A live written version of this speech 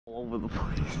over the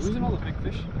place. Losing all the big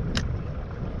fish.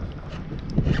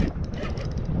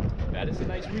 That is a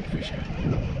nice weakfish.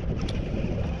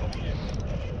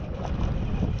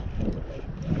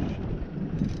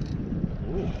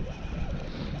 Ooh.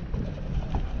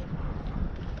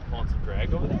 Want some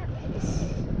drag over there?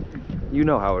 You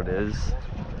know how it is.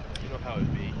 You know how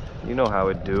it be. You know how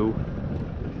it do.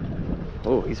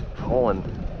 Oh, he's pulling.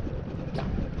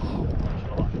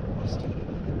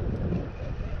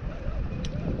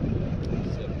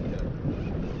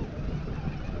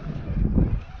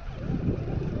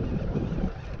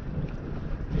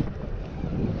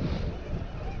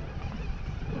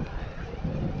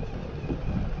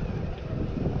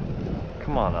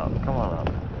 Come on up, come on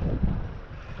up.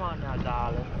 Come on now,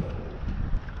 darling.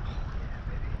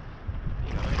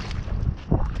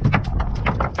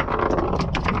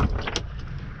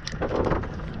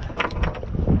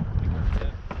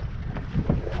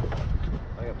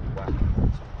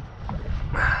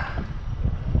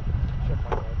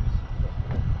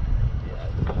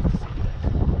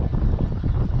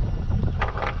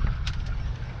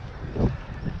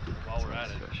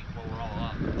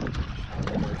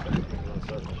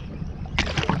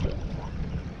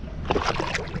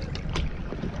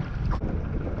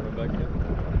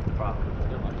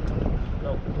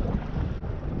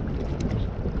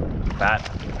 Fat.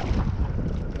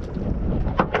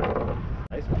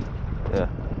 Nice one. Yeah.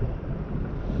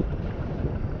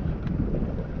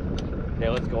 Okay,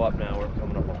 let's go up now. We're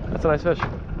coming up on. That's a nice fish.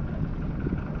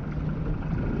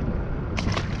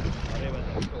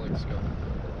 Let's go.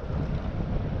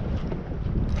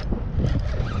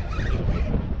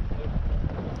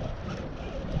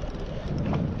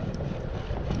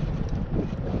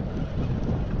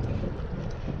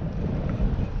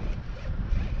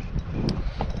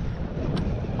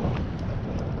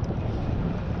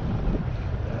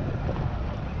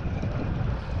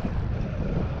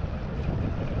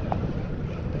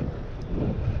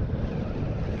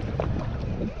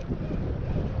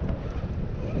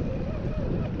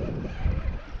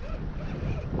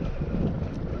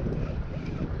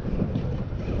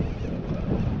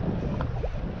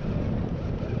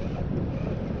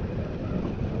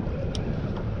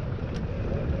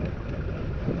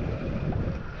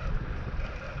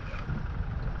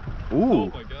 Ooh.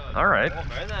 Oh my God. All right. Oh,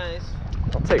 very nice.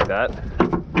 I'll take that.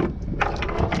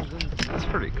 That's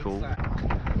pretty cool.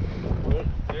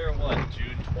 They're what,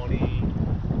 June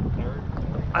 23rd?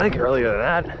 I think earlier than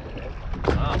that.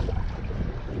 Wow. He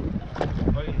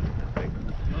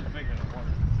looks bigger than one.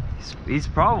 He's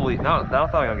probably, no, I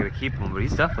don't think I'm gonna keep him, but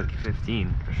he's definitely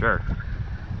 15 for sure.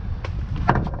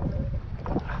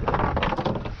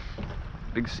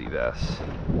 Big sea bass.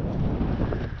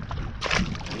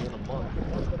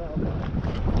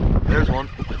 There's one.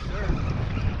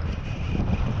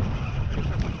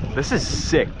 This is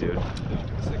sick, dude.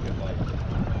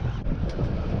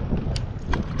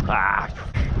 Ah.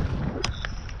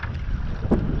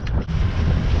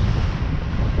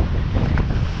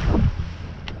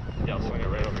 Yeah, I'll swing it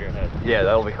right over your head. Yeah,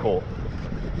 that'll be cool.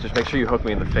 Just make sure you hook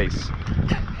me in the face.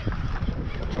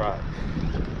 Try.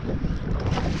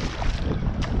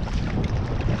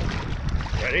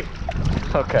 Ready?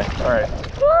 Okay, alright.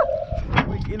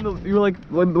 Like you're like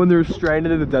when they're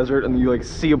stranded in the desert and you like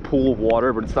see a pool of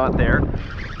water but it's not there.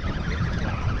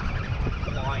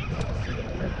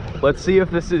 Let's see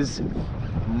if this is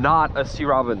not a sea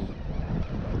robin.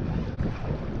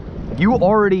 You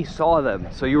already saw them,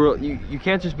 so you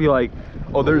can't just be like,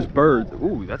 oh, there's birds.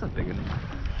 Ooh, that's a big one.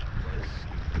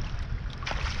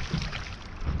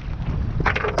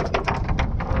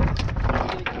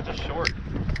 Just short.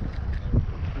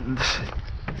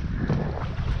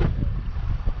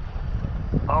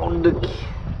 On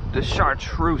the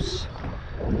chartreuse.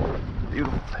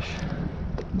 Beautiful fish.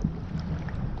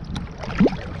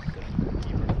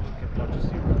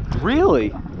 Really?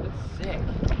 That's sick.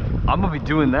 I'm gonna be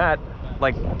doing that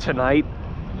like tonight.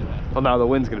 Well, now the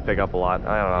wind's gonna pick up a lot.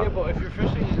 I don't know. Yeah, but if you're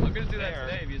fishing, I'm gonna do that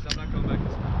today because I'm not coming back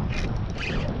this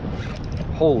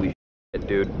morning. Holy shit,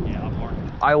 dude. Yeah, I'm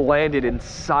marking. I landed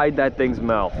inside that thing's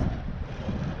mouth.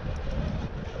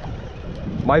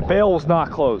 My bail was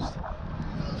not closed.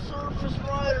 Surface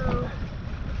rider.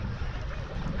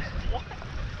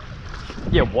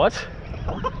 Yeah, what?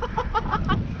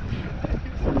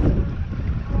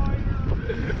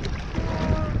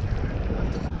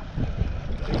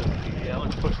 Yeah,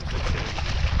 let's push this.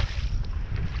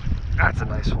 That's a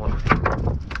nice one.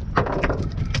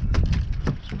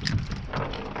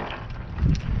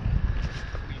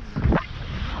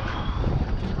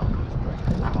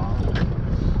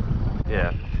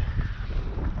 Yeah.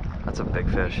 That's a big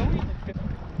fish.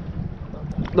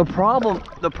 The problem is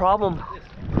that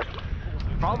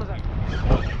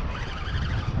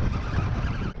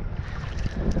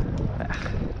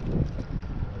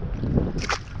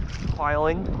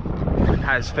piling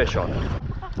has fish on it.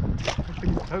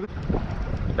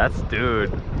 That's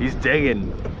dude. He's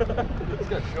digging. He's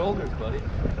got shoulders, buddy.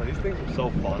 Oh, these things are so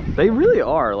fun. They really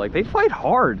are. Like they fight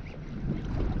hard.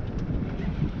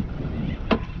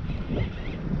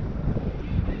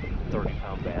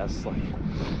 30-pound bass, like.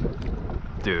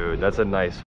 Dude, that's a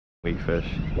nice weak fish.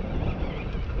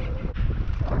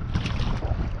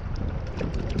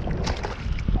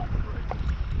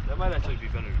 That might actually be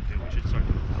better to do. We should start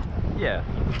doing that. Yeah.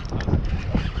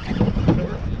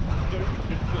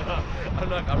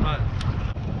 I'm not.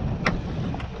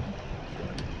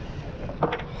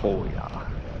 Oh yeah.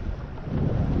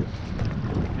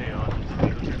 Hang on.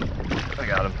 I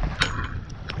got him.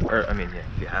 Or I mean, yeah,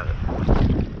 if you have it.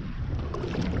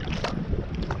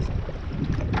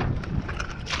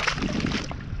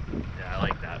 Yeah, I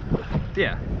like that.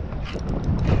 Yeah.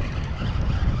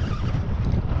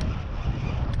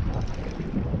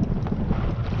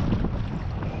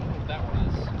 That one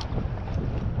is.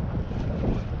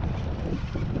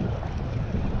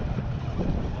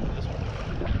 This one.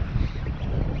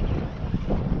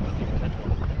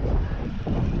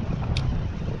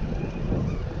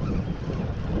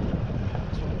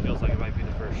 This one feels like it might be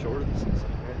the first short of the season.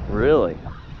 Right? Really?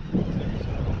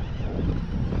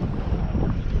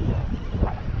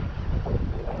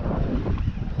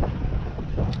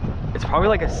 It's probably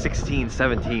like a 16,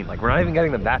 17. Like we're not even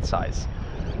getting them that size.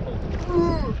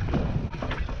 There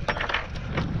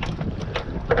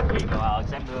you go,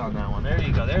 Alex. I'm good on that one. There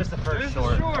you go. There's the first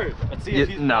short. Let's see Yeah, if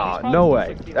he's no, probably no still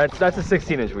way. 16. That's a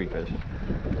 16-inch weak fish.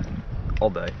 All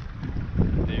day.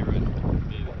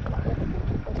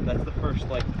 That's the first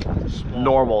like small.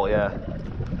 Normal, yeah.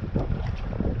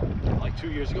 Like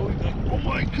 2 years ago, we'd be like, oh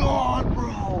my god,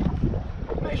 bro!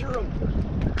 Measure him!